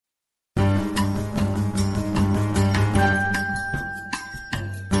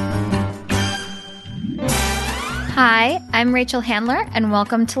Hi, I'm Rachel Handler, and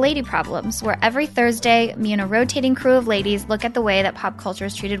welcome to Lady Problems, where every Thursday, me and a rotating crew of ladies look at the way that pop culture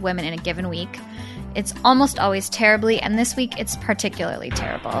has treated women in a given week. It's almost always terribly, and this week it's particularly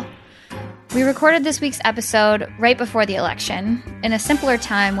terrible. We recorded this week's episode right before the election, in a simpler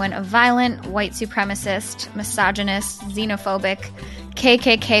time when a violent, white supremacist, misogynist, xenophobic,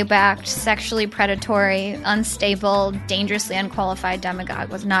 KKK-backed, sexually predatory, unstable, dangerously unqualified demagogue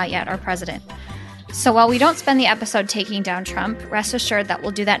was not yet our president. So while we don't spend the episode taking down Trump, rest assured that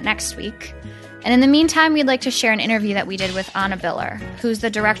we'll do that next week. And in the meantime, we'd like to share an interview that we did with Anna Biller, who's the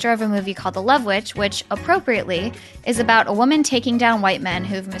director of a movie called The Love Witch, which, appropriately, is about a woman taking down white men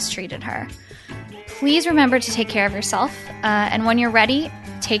who've mistreated her. Please remember to take care of yourself, and when you're ready,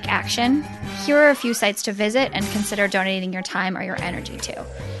 take action. Here are a few sites to visit and consider donating your time or your energy to.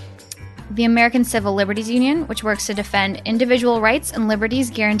 The American Civil Liberties Union, which works to defend individual rights and liberties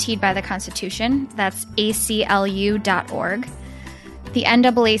guaranteed by the Constitution. That's aclu.org. The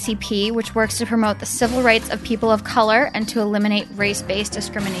NAACP, which works to promote the civil rights of people of color and to eliminate race-based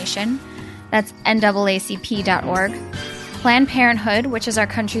discrimination. That's NAACP.org. Planned Parenthood, which is our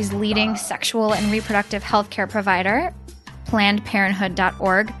country's leading sexual and reproductive health care provider.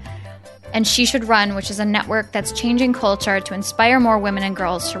 PlannedParenthood.org. And She Should Run, which is a network that's changing culture to inspire more women and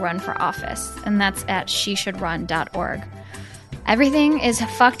girls to run for office. And that's at sheshouldrun.org. Everything is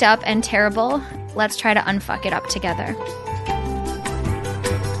fucked up and terrible. Let's try to unfuck it up together.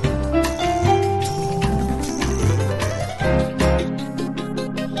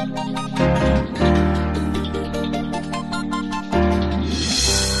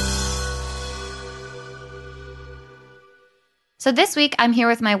 So this week, I'm here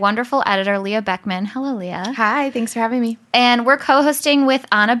with my wonderful editor, Leah Beckmann. Hello, Leah. Hi, thanks for having me. And we're co-hosting with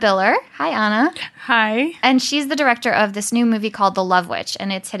Anna Biller. Hi, Anna. Hi. And she's the director of this new movie called The Love Witch,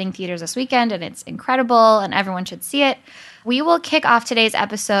 and it's hitting theaters this weekend, and it's incredible, and everyone should see it. We will kick off today's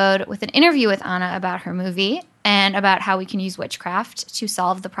episode with an interview with Anna about her movie and about how we can use witchcraft to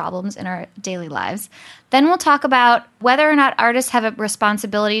solve the problems in our daily lives. Then we'll talk about whether or not artists have a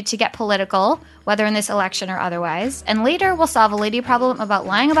responsibility to get political, whether in this election or otherwise. And later, we'll solve a lady problem about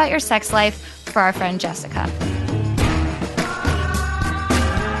lying about your sex life for our friend Jessica.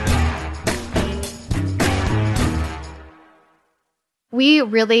 We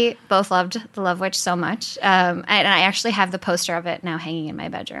really both loved The Love Witch so much. And I actually have the poster of it now hanging in my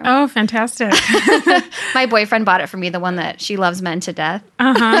bedroom. Oh, fantastic. My boyfriend bought it for me, the one that She Loves Men to Death.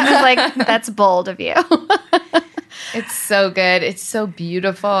 Uh-huh. I was like, that's bold of you. It's so good. It's so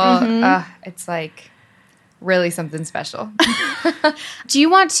beautiful. Mm-hmm. It's like really something special. Do you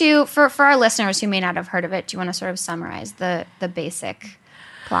want to, for our listeners who may not have heard of it, do you want to sort of summarize the basic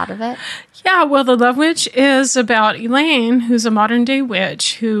plot of it? Yeah, well, The Love Witch is about Elaine, who's a modern-day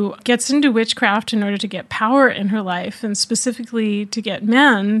witch who gets into witchcraft in order to get power in her life, and specifically to get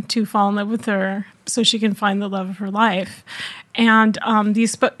men to fall in love with her so she can find the love of her life. And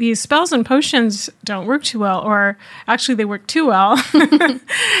these spells and potions don't work too well, or actually they work too well,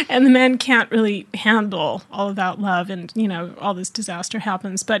 and the men can't really handle all of that love, and, you know, all this disaster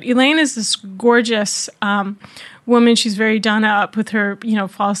happens. But Elaine is this gorgeous woman. She's very done up with her, you know,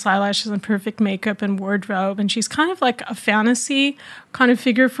 false eyelashes and perfect makeup and wardrobe, and she's kind of like a fantasy kind of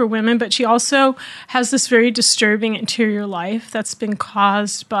figure for women, but she also has this very disturbing interior life that's been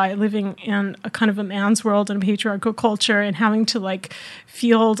caused by living in a kind of a man's world and a patriarchal culture and having to like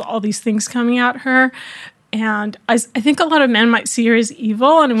field all these things coming at her. And I think a lot of men might see her as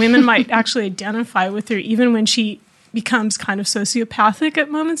evil, and women might actually identify with her even when she becomes kind of sociopathic at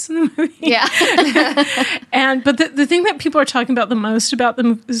moments in the movie. Yeah. But the thing that people are talking about the most about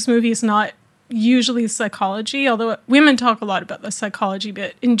this movie is not usually psychology, although women talk a lot about the psychology,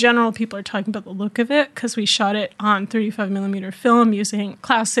 but in general, people are talking about the look of it because we shot it on 35 millimeter film using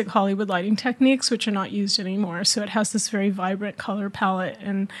classic Hollywood lighting techniques, which are not used anymore. So it has this very vibrant color palette,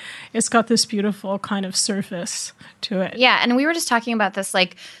 and it's got this beautiful kind of surface to it. Yeah, and we were just talking about this,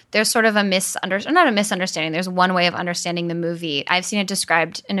 like, there's sort of not a misunderstanding. There's one way of understanding the movie. I've seen it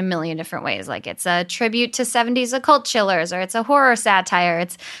described in a million different ways. Like, it's a tribute to 70s occult chillers, or it's a horror satire,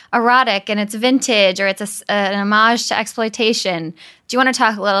 it's erotic, and it's vintage, or it's an homage to exploitation. Do you want to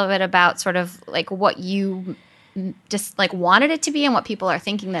talk a little bit about sort of like what you just like wanted it to be and what people are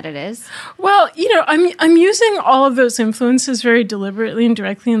thinking that it is? Well, you know, I'm using all of those influences very deliberately and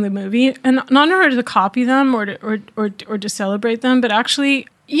directly in the movie, and not in order to copy them or to celebrate them, but actually,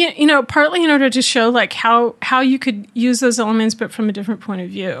 partly in order to show like how you could use those elements, but from a different point of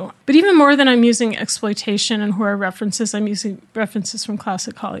view. But even more than I'm using exploitation and horror references, I'm using references from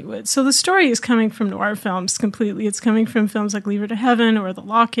classic Hollywood. So the story is coming from noir films completely. It's coming from films like Leave Her to Heaven or The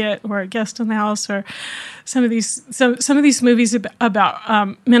Locket or A Guest in the House or some of these movies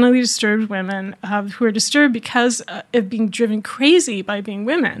about mentally disturbed women who are disturbed because of being driven crazy by being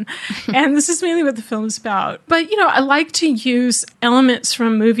women. And this is mainly what the film is about. But, I like to use elements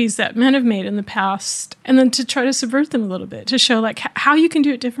from movies that men have made in the past and then to try to subvert them a little bit, to show like how you can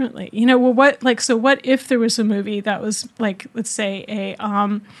do it differently. What if there was a movie that was like, let's say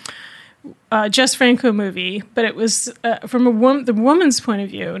a Jess Franco movie, but it was from the woman's point of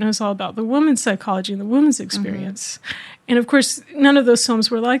view, and it was all about the woman's psychology and the woman's experience. And of course, none of those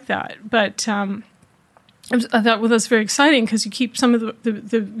films were like that. But I thought, well, that's very exciting because you keep some of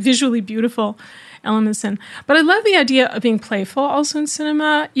the visually beautiful elements in. But I love the idea of being playful also in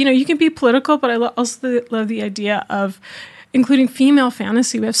cinema. You can be political, but I also love the idea of including female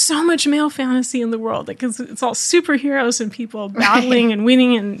fantasy. We have so much male fantasy in the world because it's all superheroes and people battling and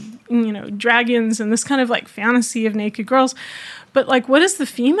winning and, dragons and this kind of like fantasy of naked girls. But like, what is the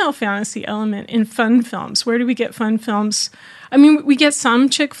female fantasy element in fun films? Where do we get fun films? I mean, we get some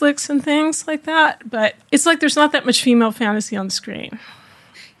chick flicks and things like that, but it's like there's not that much female fantasy on the screen.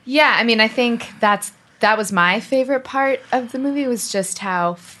 Yeah, I mean, I think that was my favorite part of the movie, was just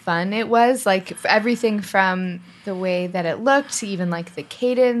how fun it was. Like, everything from the way that it looked to even, like, the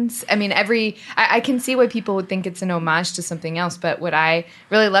cadence. I mean, I can see why people would think it's an homage to something else, but what I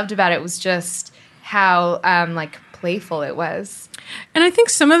really loved about it was just how, playful it was. And I think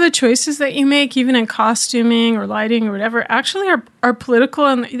some of the choices that you make, even in costuming or lighting or whatever, actually are political,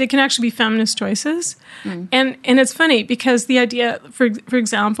 and they can actually be feminist choices. And it's funny because the idea, for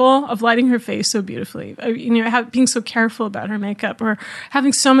example, of lighting her face so beautifully, being so careful about her makeup, or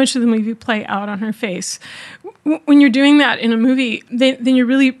having so much of the movie play out on her face. When you're doing that in a movie, then you're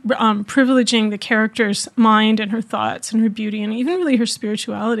really privileging the character's mind and her thoughts and her beauty and even really her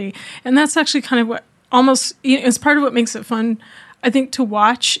spirituality. And that's actually kind of what almost, it's part of what makes it fun, I think, to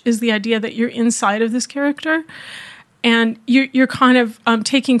watch, is the idea that you're inside of this character and you're kind of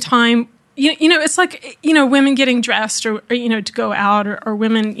taking time. It's like, women getting dressed or to go out, or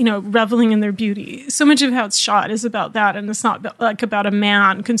women, reveling in their beauty. So much of how it's shot is about that, and it's not about a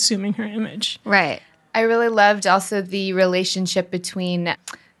man consuming her image. Right. I really loved also the relationship between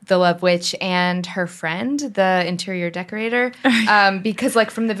the Love Witch and her friend, the interior decorator, because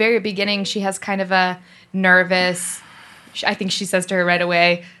like from the very beginning, she has kind of a nervous, I think she says to her right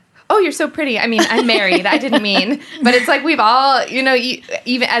away, "Oh, you're so pretty." I mean, I'm married. I didn't mean. But it's like we've all,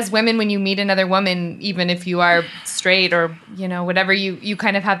 even as women, when you meet another woman, even if you are straight or, whatever, you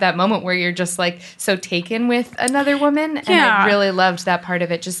kind of have that moment where you're just like so taken with another woman. And I really loved that part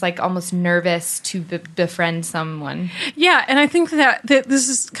of it, just like almost nervous to befriend someone. Yeah, and I think that this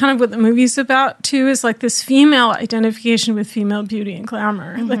is kind of what the movie's about, too, is like this female identification with female beauty and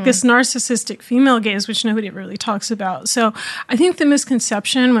glamour. Like this narcissistic female gaze, which nobody ever really talks about. So I think the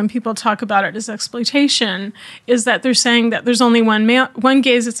misconception when people talk about it as exploitation is that they're saying that there's only one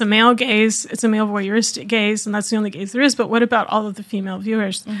gaze, it's a male gaze, it's a male voyeuristic gaze, and that's the only gaze there is. But what about all of the female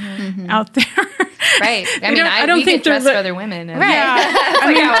viewers out there? Right. I don't think get dressed for other women. Right. Yeah.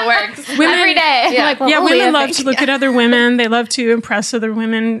 That's how it works. Women, every day. Yeah. Women love to look at other women. They love to impress other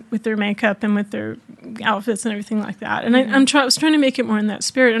women with their makeup and with their outfits and everything like that. And I was trying to make it more in that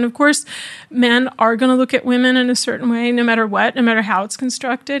spirit. And of course, men are going to look at women in a certain way, no matter what, no matter how it's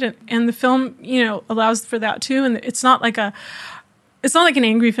constructed. And the film, allows for that too. And it's not like an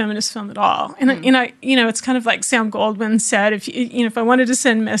angry feminist film at all. And it's kind of like Sam Goldwyn said, if I wanted to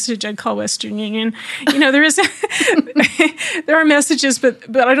send a message, I'd call Western Union. There are messages,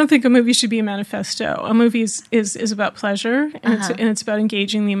 but I don't think a movie should be a manifesto. A movie is about pleasure, and it's about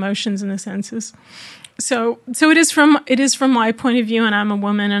engaging the emotions and the senses. So it is from my point of view, and I'm a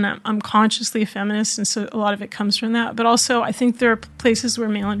woman, and I'm consciously a feminist, and so a lot of it comes from that. But also, I think there are places where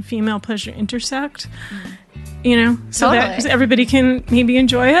male and female pleasure intersect. So totally. that everybody can maybe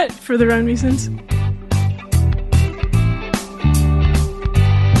enjoy it for their own reasons.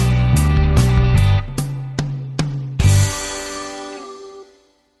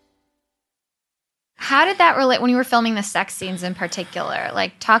 How did that relate when you were filming the sex scenes in particular?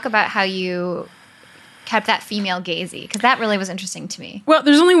 Like, talk about how you kept that female gazy, because that really was interesting to me. Well,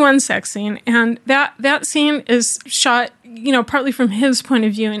 there's only one sex scene, and that scene is shot, partly from his point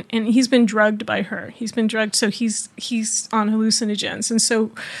of view, and he's been drugged by her. He's been drugged, so he's on hallucinogens, and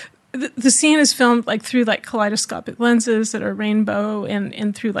so the scene is filmed like through like kaleidoscopic lenses that are rainbow,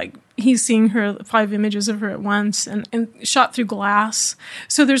 and through like he's seeing her 5 images of her at once, and shot through glass.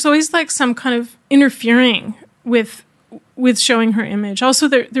 So there's always like some kind of interfering with showing her image. Also,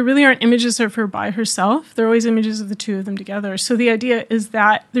 there really aren't images of her by herself. There are always images of the two of them together. So the idea is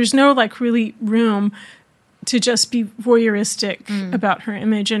that there's no like really room to just be voyeuristic about her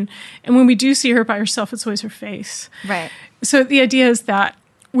image. And when we do see her by herself, it's always her face. Right. So the idea is that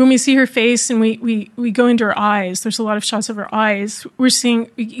when we see her face and we go into her eyes, there's a lot of shots of her eyes. We're seeing,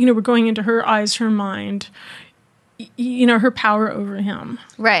 we're going into her eyes, her mind, her power over him.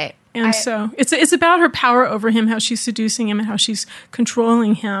 Right. And so it's about her power over him, how she's seducing him and how she's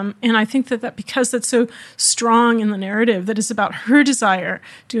controlling him. And I think that because that's so strong in the narrative, that it's about her desire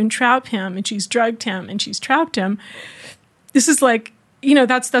to entrap him, and she's drugged him and she's trapped him. This is like,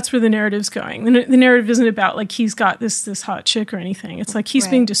 that's where the narrative's going. The narrative isn't about like he's got this hot chick or anything. It's like he's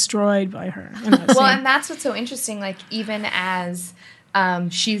being destroyed by her. Well, and that's what's so interesting. Like even as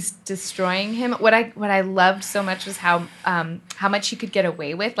she's destroying him. What I loved so much was how much she could get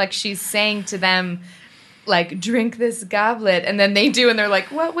away with. Like she's saying to them, like, drink this goblet, and then they do, and they're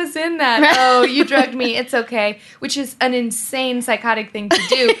like, what was in that? Oh, you drugged me. It's okay. Which is an insane psychotic thing to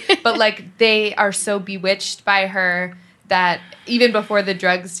do. But like they are so bewitched by her that even before the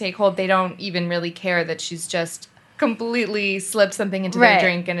drugs take hold, they don't even really care that she's just completely slipped something into their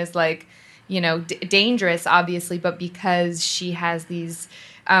drink and is like, dangerous, obviously, but because she has these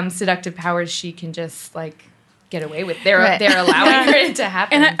seductive powers, she can just, like, get away with. They're allowing it to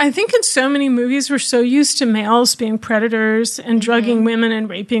happen. And I think in so many movies, we're so used to males being predators and drugging women and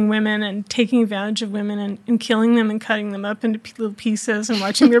raping women and taking advantage of women and killing them and cutting them up into little pieces and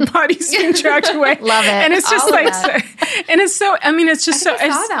watching their bodies being dragged away. Love it. And it's just I saw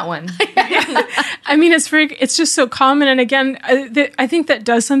that one. I mean, it's just so common. And again, I think that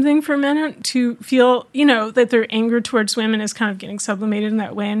does something for men to feel, that their anger towards women is kind of getting sublimated in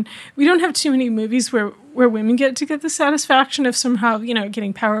that way. And we don't have too many movies where women get the satisfaction of somehow,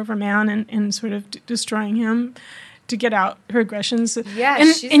 getting power over man and sort of destroying him to get out her aggressions. Yeah,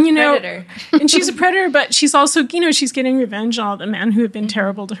 she's a predator. And she's a predator, but she's also, she's getting revenge on all the men who have been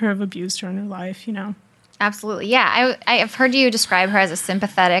terrible to her, have abused her in her life, Absolutely. Yeah. I've heard you describe her as a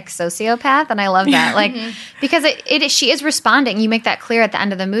sympathetic sociopath, and I love that. Like, because she is responding. You make that clear at the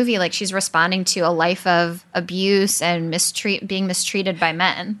end of the movie. Like, she's responding to a life of abuse and being mistreated by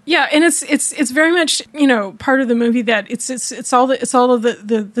men. Yeah. And it's very much, part of the movie that it's all of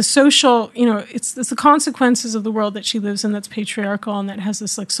the social, it's the consequences of the world that she lives in that's patriarchal and that has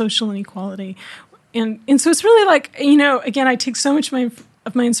this like social inequality. And so it's really like, again, I take so much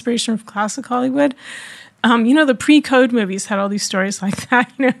of my inspiration from classic Hollywood. The pre-code movies had all these stories like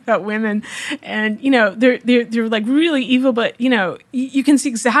that, about women, and they're like really evil, but you can see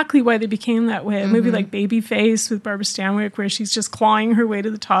exactly why they became that way. A movie like Babyface with Barbara Stanwyck, where she's just clawing her way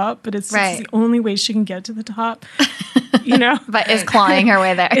to the top, but it's the only way she can get to the top. But is clawing her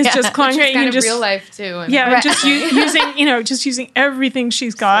way there. It's just clawing her. Kind of real life too. Just using everything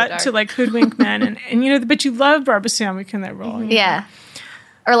she's got to like hoodwink men, and but you love Barbara Stanwyck in that role. Yeah.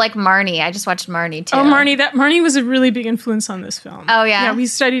 Or like Marnie. I just watched Marnie too. Oh, Marnie was a really big influence on this film. Oh yeah. Yeah, we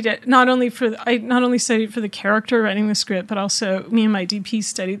studied it I not only studied it for the character writing the script, but also me and my DP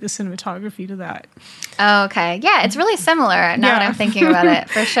studied the cinematography to that. Oh, okay. Yeah, it's really similar now that I'm thinking about it,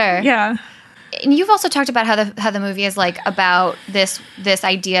 for sure. Yeah. And you've also talked about how the movie is like about this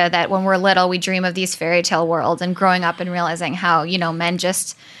idea that when we're little we dream of these fairy tale worlds, and growing up and realizing how, men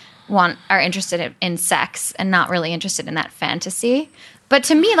just are interested in sex and not really interested in that fantasy. But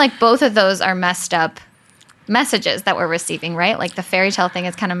to me, like, both of those are messed up messages that we're receiving, right? Like, the fairy tale thing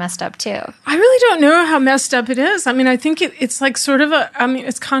is kind of messed up, too. I really don't know how messed up it is. I mean, I think it's like sort of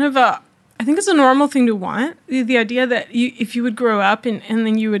it's kind of I think it's a normal thing to want. The idea that if you would grow up and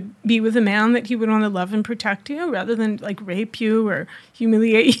then you would be with a man that he would want to love and protect you rather than like rape you or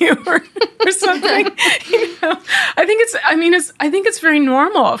humiliate you or something. I think it's very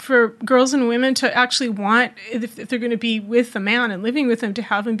normal for girls and women to actually want, if they're going to be with a man and living with him, to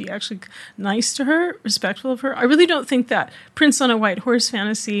have him be actually nice to her, respectful of her. I really don't think that Prince on a White Horse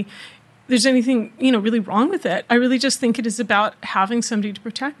fantasy, there's anything, really wrong with it. I really just think it is about having somebody to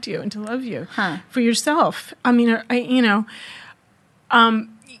protect you and to love you for yourself. I mean, I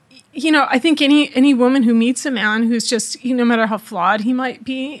think any woman who meets a man who's just, no matter how flawed he might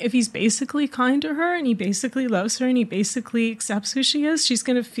be, if he's basically kind to her and he basically loves her and he basically accepts who she is, she's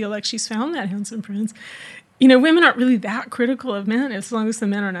going to feel like she's found that handsome prince. Women aren't really that critical of men as long as the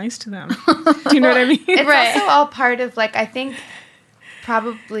men are nice to them. Do you know what I mean? It's also all part of, like, I think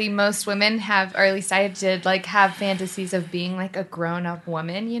probably most women have, or at least I did, like, have fantasies of being like a grown-up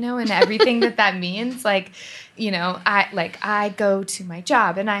woman, you know, and everything that means. Like, you know, I go to my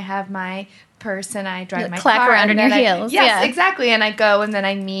job and I have my purse and I drive my clap car around in your heels. Yes, exactly. And I go and then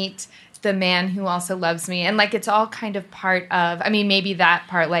I meet the man who also loves me. And like, it's all kind of part of, I mean, maybe that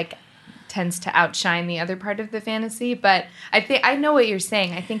part like tends to outshine the other part of the fantasy, but I know what you're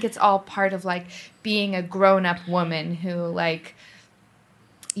saying. I think it's all part of like being a grown-up woman who like,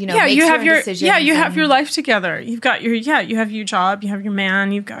 you know, makes you have your decisions. Yeah, you have your life together. You've got you have your job, you have your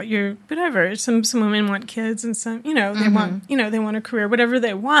man, you've got your whatever. Some women want kids, and some, you know, they want, you know, they want a career, whatever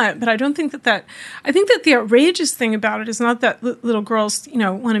they want. But I don't think that I think that the outrageous thing about it is not that little girls, you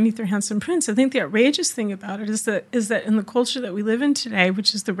know, want to meet their handsome prince. I think the outrageous thing about it is that in the culture that we live in today,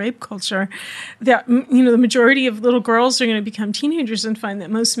 which is the rape culture, that, you know, the majority of little girls are going to become teenagers and find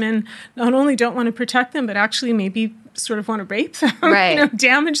that most men not only don't want to protect them, but actually maybe sort of want to rape them, right. You know,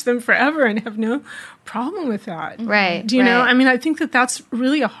 damage them forever, and have no problem with that. Right. Do you know? I mean, I think that that's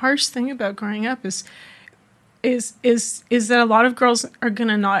really a harsh thing about growing up is that a lot of girls are going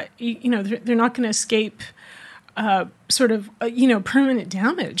to not, you know, they're not going to escape sort of, you know, permanent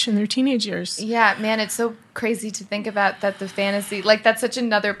damage in their teenage years. Yeah, man, it's so crazy to think about that the fantasy, like that's such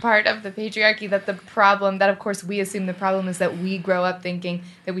another part of the patriarchy, that the problem, that of course we assume the problem is that we grow up thinking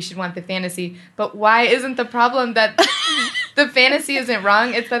that we should want the fantasy, but why isn't the problem that the fantasy isn't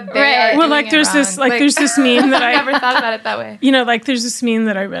wrong? It's that they are well, doing like it there's wrong. this, like there's this meme that I never thought about it that way. You know, like there's this meme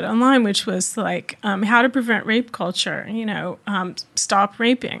that I read online, which was like, how to prevent rape culture. You know, stop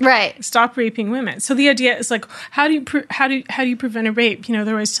raping. Right. Stop raping women. So the idea is like, how do you prevent a rape? You know,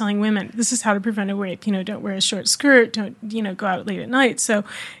 they're always telling women, this is how to prevent a rape. You know, don't wear a short skirt. Don't, you know, go out late at night. So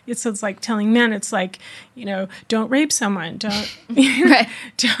it's like telling men, it's like, you know, don't rape someone. Don't right.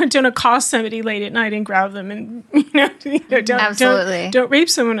 don't accost somebody late at night and grab them, and don't rape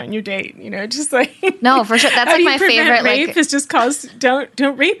someone on your date. You know, just like no, for sure. That's like my favorite. Rape like is just cause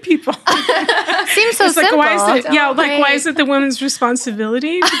don't rape people. Seems so it's simple. Like, why is it? Yeah, like rape. Why is it the woman's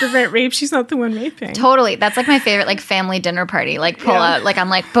responsibility to prevent rape? She's not the one raping. Totally. That's like my favorite, like family dinner party. Like pull out. Like I'm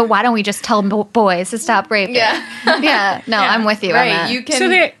like, but why don't we just tell boys to stop raping? Yeah. Yeah. No, I'm with you. Right. On that. You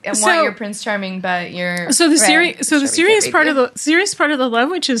can want your Prince Charming, but you're the serious part of the love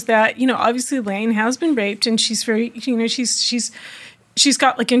witch is that, you know, obviously Lane has been raped, and she's very, you know, she's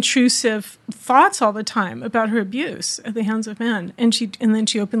got like intrusive thoughts all the time about her abuse at the hands of men, and then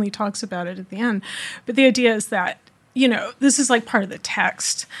she openly talks about it at the end. But the idea is that, you know, this is like part of the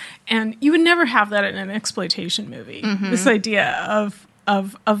text, and you would never have that in an exploitation movie. Mm-hmm. This idea of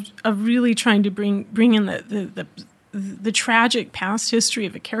really trying to bring in the tragic past history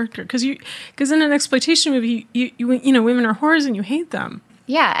of a character, because in an exploitation movie, you know, women are whores and you hate them.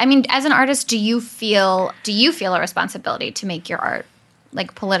 Yeah, I mean, as an artist, do you feel a responsibility to make your art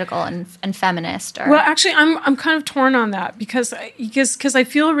like political and feminist? Or? Well, actually, I'm kind of torn on that because I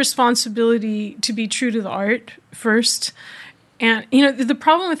feel a responsibility to be true to the art first, and you know, the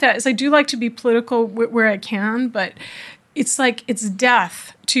problem with that is I do like to be political where I can, but it's like it's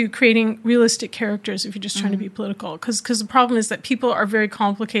death to creating realistic characters if you're just trying to be political, because the problem is that people are very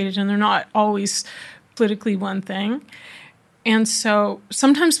complicated and they're not always politically one thing. And so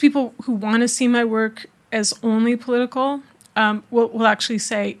sometimes people who want to see my work as only political will actually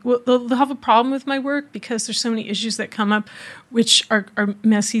say, well, they'll have a problem with my work because there's so many issues that come up which are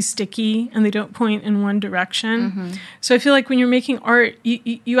messy, sticky, and they don't point in one direction. Mm-hmm. So I feel like when you're making art,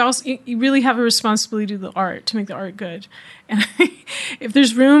 you really have a responsibility to the art, to make the art good. And if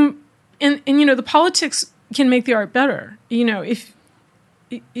there's room, and you know, the politics can make the art better. You know, if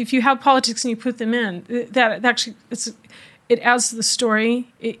you have politics and you put them in, that actually it adds to the story.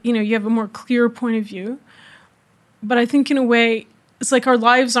 You know, you have a more clear point of view. But I think in a way, it's like our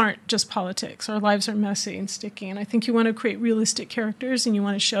lives aren't just politics. Our lives are messy and sticky. And I think you want to create realistic characters, and you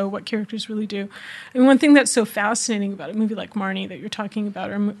want to show what characters really do. I mean, one thing that's so fascinating about a movie like Marnie that you're talking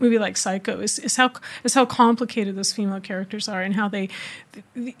about, or a movie like Psycho, is how complicated those female characters are, and how they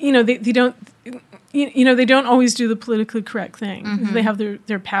don't, you know, they don't always do the politically correct thing. Mm-hmm. They have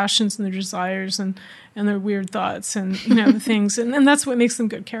their passions and their desires and their weird thoughts, and you know, the things, and that's what makes them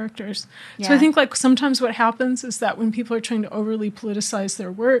good characters. Yeah. So I think like sometimes what happens is that when people are trying to overly politicize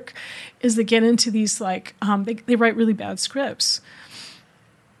their work, is they get into these like they write really bad scripts.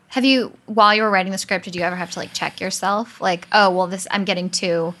 Have you, while you were writing the script, did you ever have to like check yourself, like, oh well, this I'm getting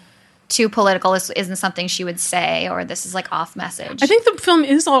too political, this isn't something she would say, or this is like off message? I think the film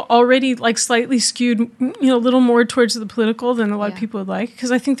is already like slightly skewed, you know, a little more towards the political than a lot of people would like,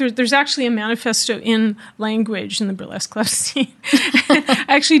 because I think there's actually a manifesto in language in the burlesque club scene.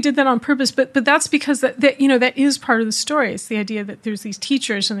 I actually did that on purpose, but that's because that you know, that is part of the story. It's the idea that there's these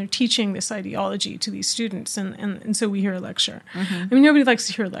teachers and they're teaching this ideology to these students, and so we hear a lecture. I mean, nobody likes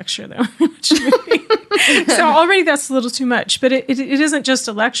to hear a lecture, though. So already that's a little too much, but it isn't just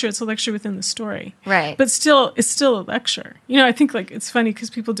a lecture, it's a lecture within the story. Right. But still, it's still a lecture. You know, I think like it's funny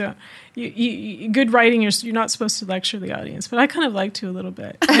because people don't, good writing, you're not supposed to lecture the audience, but I kind of like to a little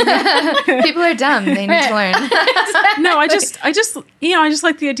bit. People are dumb. They need to learn. No, I just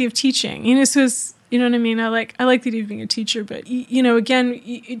like the idea of teaching. You know, so it's, you know what I mean? I like the idea of being a teacher, but you know, again,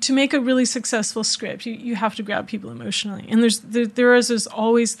 to make a really successful script, you have to grab people emotionally, and there is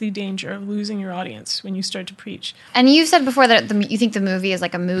always the danger of losing your audience when you start to preach. And you said before that you think the movie is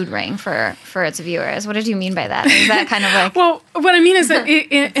like a mood ring for its viewers. What did you mean by that? Is that kind of like? Well, what I mean is that,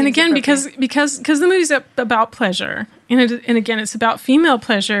 and again, because the movie's about pleasure, and again, it's about female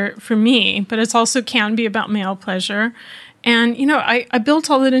pleasure for me, but it's also can be about male pleasure. And, you know, I built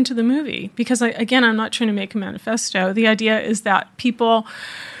all that into the movie because, I'm not trying to make a manifesto. The idea is that people,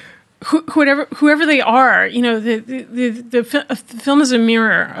 whoever they are, you know, the film is a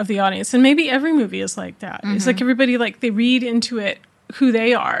mirror of the audience. And maybe every movie is like that. It's like everybody, like, they read into it who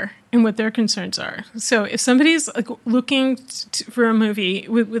they are and what their concerns are. So if somebody's like looking for a movie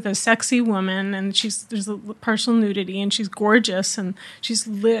with a sexy woman and there's a partial nudity and she's gorgeous and she's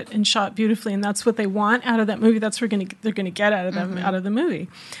lit and shot beautifully and that's what they want out of that movie, that's what they're going to get out of them out of the movie.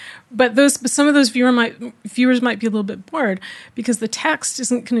 But some of those viewers might be a little bit bored because the text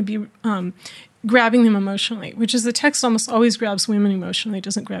isn't going to be grabbing them emotionally, which is the text almost always grabs women emotionally, it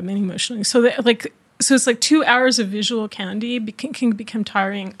doesn't grab men emotionally. So it's like 2 hours of visual candy can become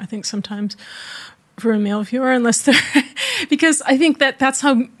tiring, I think, sometimes for a male viewer, unless they're... because I think that's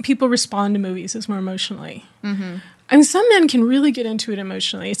how people respond to movies, is more emotionally. I mean, some men can really get into it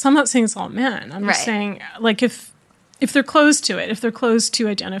emotionally. I'm not saying it's all men. I'm just saying, like, if they're closed to it, if they're closed to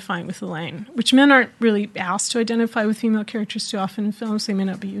identifying with Elaine, which men aren't really asked to identify with female characters too often in films, they may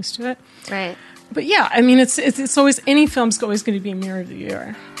not be used to it. Right. But yeah, I mean, it's always... Any film's always going to be a mirror of the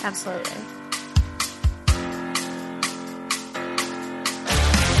viewer. Absolutely.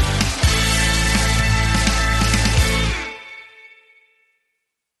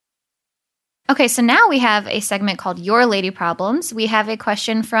 Okay, so now we have a segment called Your Lady Problems. We have a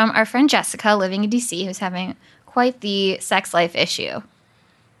question from our friend Jessica living in D.C. who's having quite the sex life issue.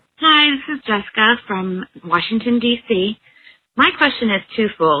 Hi, this is Jessica from Washington, D.C. My question is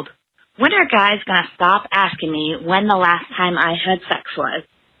twofold. When are guys going to stop asking me when the last time I had sex was?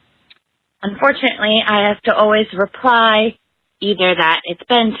 Unfortunately, I have to always reply either that it's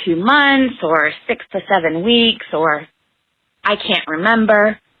been 2 months or 6 to 7 weeks or I can't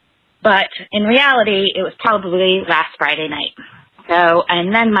remember. But in reality, it was probably last Friday night. So,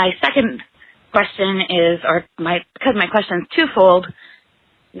 and then my second question is, because my question is twofold,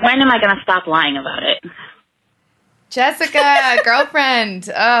 when am I going to stop lying about it? Jessica, girlfriend.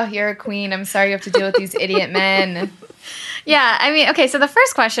 Oh, you're a queen. I'm sorry you have to deal with these idiot men. Yeah, I mean, okay, so the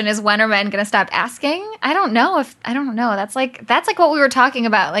first question is, when are men going to stop asking? I don't know. That's like what we were talking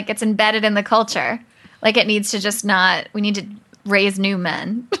about. Like, it's embedded in the culture. Like, it needs to just not, we need to raise new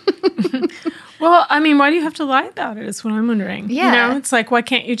men. Well, I mean, why do you have to lie about it? Is what I'm wondering. Yeah. You know, it's like, why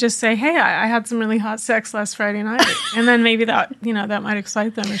can't you just say, hey, I had some really hot sex last Friday night? And then maybe that, you know, that might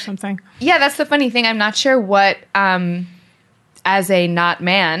excite them or something. Yeah, that's the funny thing. I'm not sure what, as a not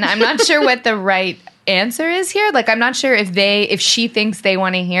man, I'm not sure what the right answer is here. Like, I'm not sure if she thinks they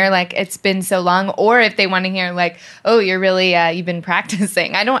want to hear, like, it's been so long, or if they want to hear, like, oh, you're really, you've been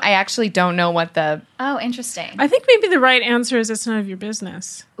practicing. I actually don't know what the... Oh, interesting. I think maybe the right answer is it's none of your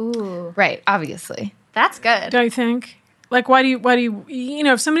business. Ooh. Right, obviously. That's good. Don't you think? Like, why do you, you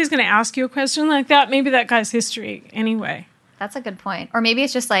know, if somebody's going to ask you a question like that, maybe that guy's history anyway. That's a good point. Or maybe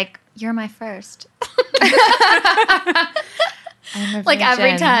it's just like, you're my first. Like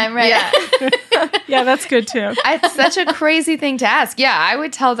every time, right? Yeah. Yeah, that's good too. It's such a crazy thing to ask. Yeah, I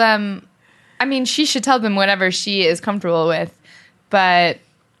would tell them, I mean, she should tell them whatever she is comfortable with, but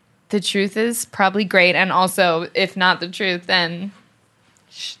the truth is probably great. And also, if not the truth, then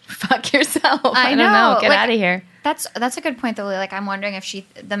fuck yourself. I don't know. Get out of here. That's a good point, though. Like, I'm wondering if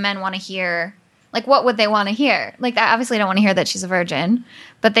the men want to hear, like, what would they want to hear? Like, they obviously don't want to hear that she's a virgin,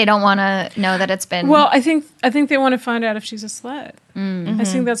 but they don't want to know that it's been... Well, I think they want to find out if she's a slut. I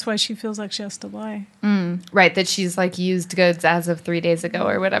think that's why she feels like she has to lie. Right, that she's, like, used goods as of 3 days ago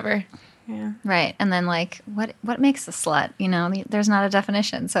or whatever. Yeah. Right, and then, like, what makes a slut? You know, there's not a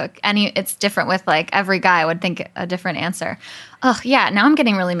definition. So it's different with, like, every guy would think a different answer. Ugh, yeah, now I'm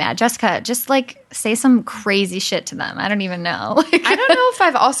getting really mad. Jessica, just, like, say some crazy shit to them. I don't even know. I don't know if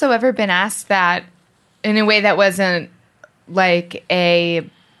I've also ever been asked that in a way that wasn't like a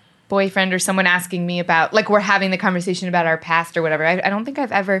boyfriend or someone asking me about, like, we're having the conversation about our past or whatever. I don't think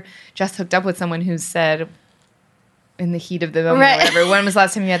I've ever just hooked up with someone who said in the heat of the moment or whatever, when was the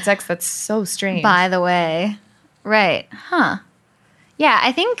last time you had sex? That's so strange. By the way. Right. Huh. Yeah,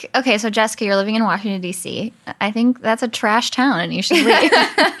 I think, okay, so Jessica, you're living in Washington, D.C. I think that's a trash town and you should leave.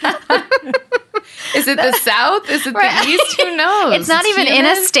 Is it the South? Is it the East? Who knows? It's not even in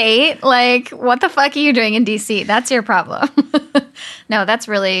a state. Like, what the fuck are you doing in D.C.? That's your problem. No, that's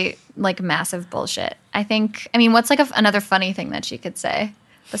really, like, massive bullshit. I mean, what's, like, another funny thing that she could say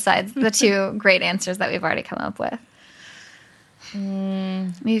besides the two great answers that we've already come up with?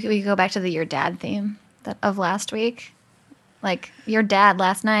 We could go back to the your dad theme of last week. Like, your dad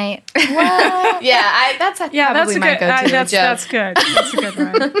last night. What? That's probably my go-to joke. That's good. That's a good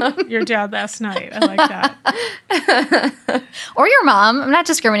one. Your dad last night. I like that. Or your mom. I'm not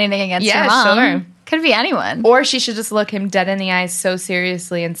discriminating against your mom. Sure. Could be anyone. Or she should just look him dead in the eyes so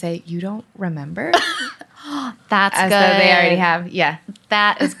seriously and say, "You don't remember?" That's As good. though they already have. Yeah.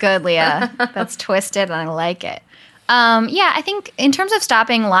 That is good, Leah. That's twisted and I like it. I think in terms of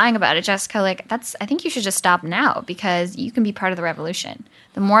stopping lying about it, Jessica, like, I think you should just stop now because you can be part of the revolution.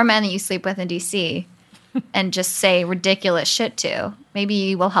 The more men that you sleep with in DC and just say ridiculous shit to, maybe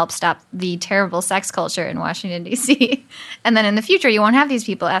you will help stop the terrible sex culture in Washington, DC. And then in the future, you won't have these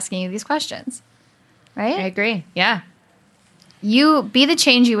people asking you these questions. Right? I agree. Yeah. You be the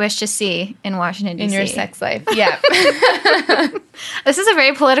change you wish to see in Washington, D.C. In your sex life. Yeah. This is a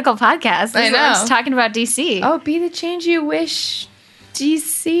very political podcast. I know. We're just talking about D.C. Oh, be the change you wish,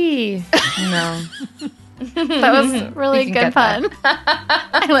 D.C. No. That was really good pun.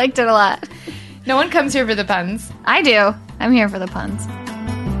 I liked it a lot. No one comes here for the puns. I do. I'm here for the puns.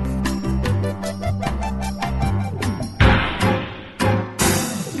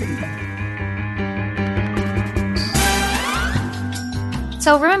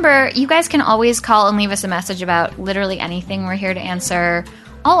 So remember, you guys can always call and leave us a message about literally anything. We're here to answer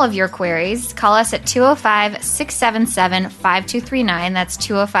all of your queries. Call us at 205-677-5239. That's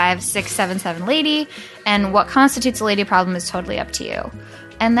 205-677-LADY. And what constitutes a lady problem is totally up to you.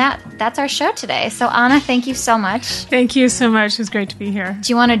 And that's our show today. So Anna, thank you so much. Thank you so much. It was great to be here.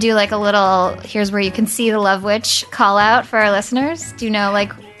 Do you want to do like a little, here's where you can see the Love Witch call out for our listeners? Do you know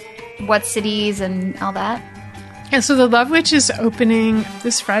like what cities and all that? Yeah, so The Love Witch is opening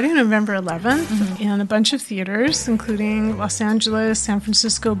this Friday, November 11th, in a bunch of theaters, including Los Angeles, San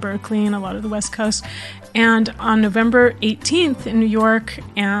Francisco, Berkeley, and a lot of the West Coast. And on November 18th in New York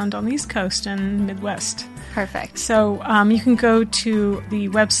and on the East Coast and Midwest. Perfect. So you can go to the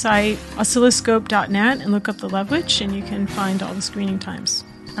website oscilloscope.net and look up The Love Witch, and you can find all the screening times.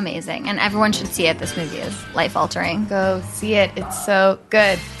 Amazing. And everyone should see it. This movie is life-altering. Go see it. It's so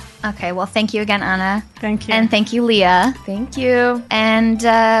good. Okay, well, thank you again, Anna. Thank you. And thank you, Leah. Thank you. And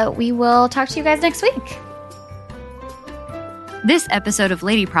we will talk to you guys next week. This episode of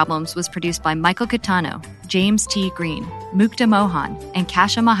Lady Problems was produced by Michael Catano, James T. Green, Mukta Mohan, and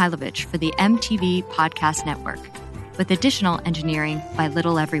Kasia Mihailovich for the MTV Podcast Network, with additional engineering by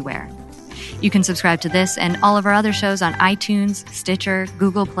Little Everywhere. You can subscribe to this and all of our other shows on iTunes, Stitcher,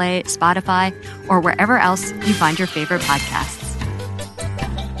 Google Play, Spotify, or wherever else you find your favorite podcasts.